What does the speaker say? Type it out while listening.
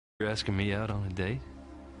You're asking me out on a date?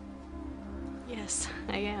 Yes,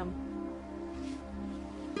 I am.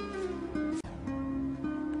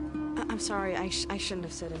 I'm sorry, I shouldn't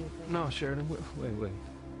have said anything. No, Sheridan, wait.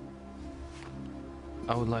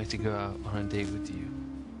 I would like to go out on a date with you.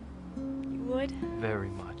 You would? Very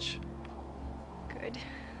much. Good.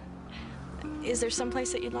 Is there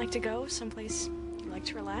someplace that you'd like to go? Someplace you'd like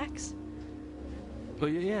to relax?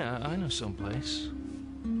 Well, yeah, I know someplace.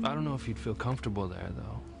 I don't know if you'd feel comfortable there,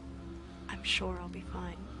 though. I'm sure I'll be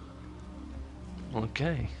fine.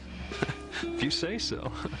 Okay. If you say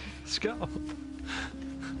so. Let's go.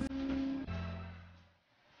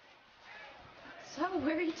 So,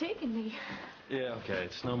 where are you taking me? Yeah, okay,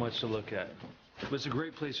 it's not much to look at. But it's a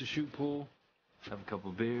great place to shoot pool, have a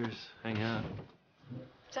couple beers, hang out.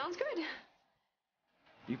 Sounds good.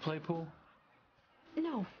 You play pool?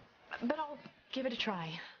 No, but I'll give it a try.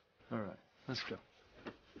 All right, let's go.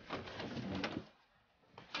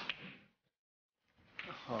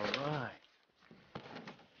 All right.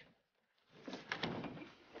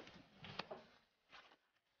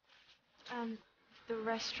 The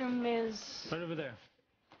restroom is... Right over there.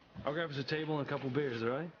 I'll grab us a table and a couple beers, all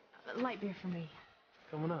right? Light beer for me.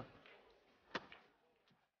 Coming up.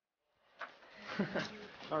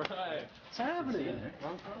 All right. What's happening?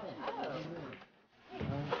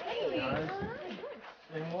 Hey.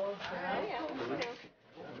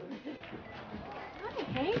 Hi,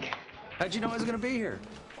 Hank. How'd you know I was gonna be here?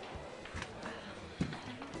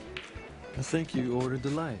 I think you ordered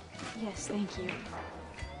the light. Yes, thank you.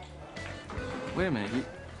 Wait a minute,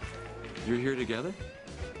 you're here together?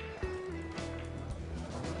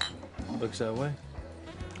 Looks that way.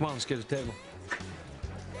 Come on, let's get a table.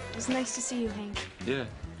 It was nice to see you, Hank. Yeah.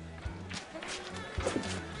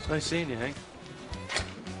 It's nice seeing you, Hank.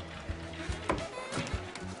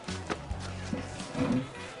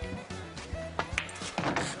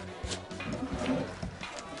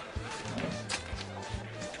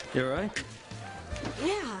 You all right?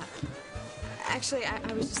 Yeah. Actually,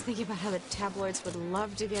 I was just thinking about how the tabloids would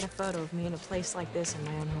love to get a photo of me in a place like this in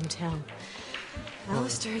my own hometown.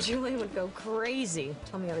 Alistair and Julie would go crazy.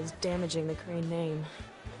 Tell me I was damaging the Crane name.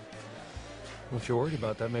 Well, if you're worried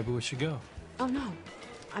about that, maybe we should go. Oh, no.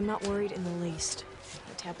 I'm not worried in the least.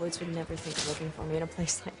 The tabloids would never think of looking for me in a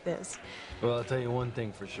place like this. Well, I'll tell you one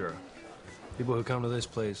thing for sure. People who come to this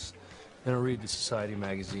place, they don't read the society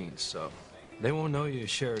magazines, so they won't know you as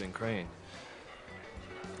Sheridan Crane.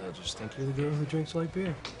 They'll just think you're the girl who drinks light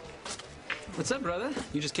beer. What's up, brother?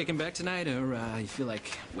 You just kicking back tonight, or you feel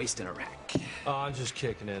like wasting a rack? Oh, I'm just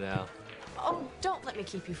kicking it out. Oh, don't let me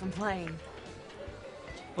keep you from playing.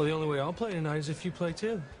 Well, the only way I'll play tonight is if you play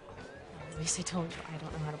too. At least I told you I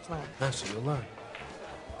don't know how to play. That's what you'll learn.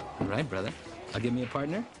 All right, brother. I'll give me a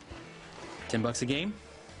partner. $10 a game.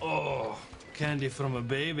 Oh, candy from a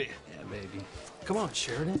baby. Yeah, baby. Come on,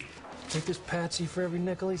 Sheridan. Take this patsy for every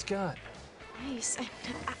nickel he's got. Nice. I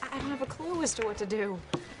don't have a clue as to what to do.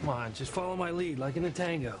 Come on, just follow my lead like in a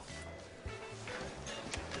tango.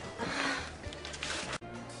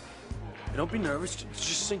 Hey, don't be nervous.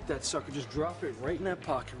 Just sink that sucker. Just drop it right in that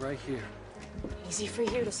pocket right here. Easy for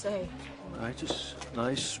you to say. All right, just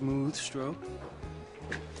nice, smooth stroke.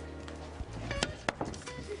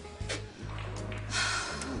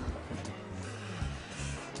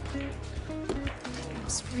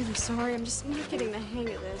 I'm really sorry. I'm just not getting the hang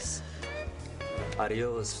of this.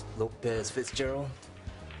 Adios, Lopez Fitzgerald.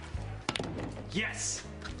 Yes!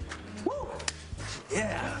 Woo!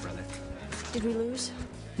 Yeah, Brother. Did we lose?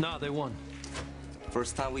 No, they won.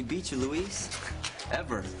 first time we beat you, Luis.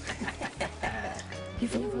 Ever.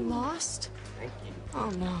 You've never lost? Thank you. Oh,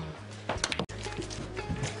 no.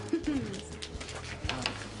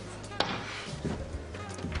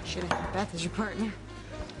 Should have had Beth as your partner.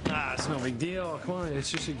 Ah, it's no big deal. Come on, it's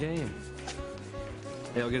just a game.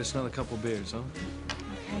 Hey, I'll get us another couple beers, huh?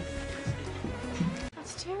 Okay.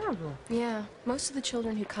 That's terrible. Yeah, most of the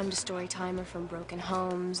children who come to story time are from broken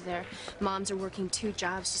homes. Their moms are working 2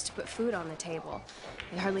 jobs just to put food on the table.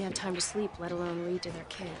 They hardly have time to sleep, let alone read to their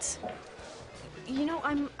kids. You know,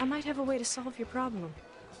 I might have a way to solve your problem.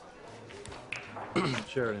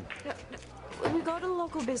 Sheridan. We go to the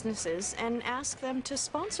local businesses and ask them to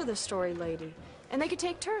sponsor the story lady. And they could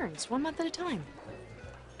take turns, 1 month at a time.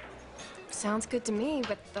 Sounds good to me,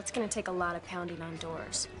 but that's gonna take a lot of pounding on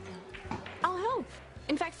doors. I'll help.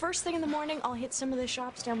 In fact, first thing in the morning, I'll hit some of the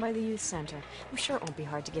shops down by the youth center. I'm sure it won't be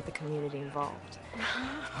hard to get the community involved.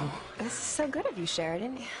 This is so good of you,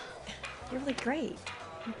 Sheridan. You're really great.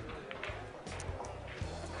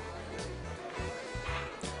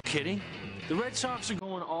 Kidding? The Red Sox are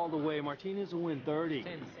going all the way. Martinez will win 30.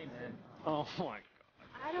 Oh, my God.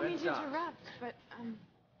 I don't mean to interrupt, but,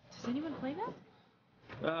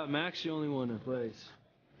 Mac's the only one that plays.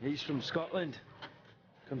 He's from Scotland.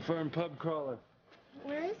 Confirmed pub crawler.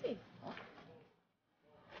 Where is he?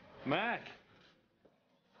 Mac,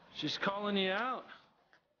 she's calling you out.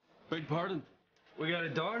 Beg pardon? We got a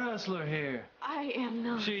dart hustler here. I am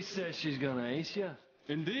not. She says she's gonna ace you.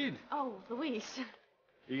 Indeed. Oh, Luis.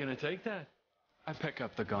 You gonna take that? I pick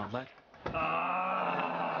up the gauntlet. Got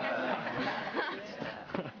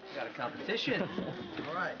a competition.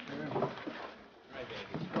 All right. All right,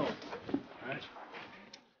 baby. Go. All right.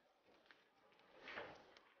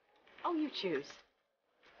 Oh, you choose.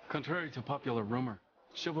 Contrary to popular rumor,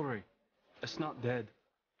 chivalry, it's not dead.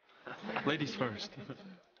 Ladies first.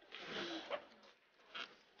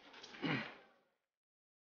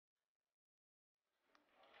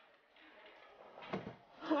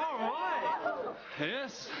 All right.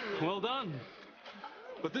 Yes, well done.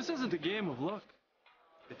 But this isn't a game of luck.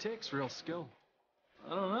 It takes real skill.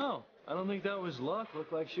 I don't know. I don't think that was luck.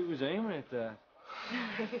 Looked like she was aiming at that.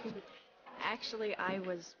 Actually, I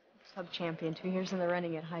was sub-champion 2 years in the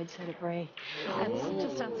running at Hydeshead at Bray. That's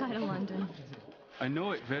just outside of London. I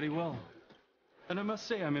know it very well. And I must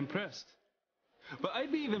say I'm impressed. But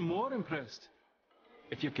I'd be even more impressed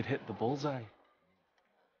if you could hit the bullseye.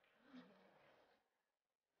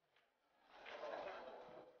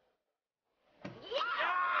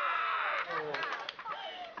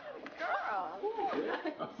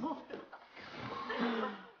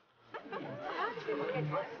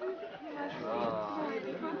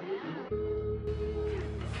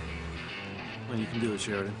 Well, you can do it,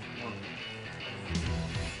 Sheridan.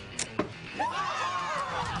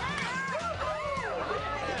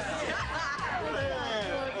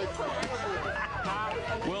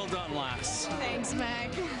 Well done, lass. Thanks,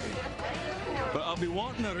 Mac. But I'll be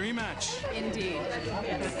wanting a rematch. Indeed.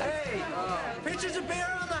 Hey, pitchers of beer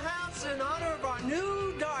on the house in honor of our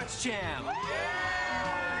new darts champ.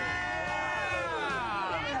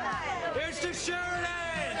 Here's to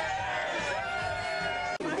Sheridan!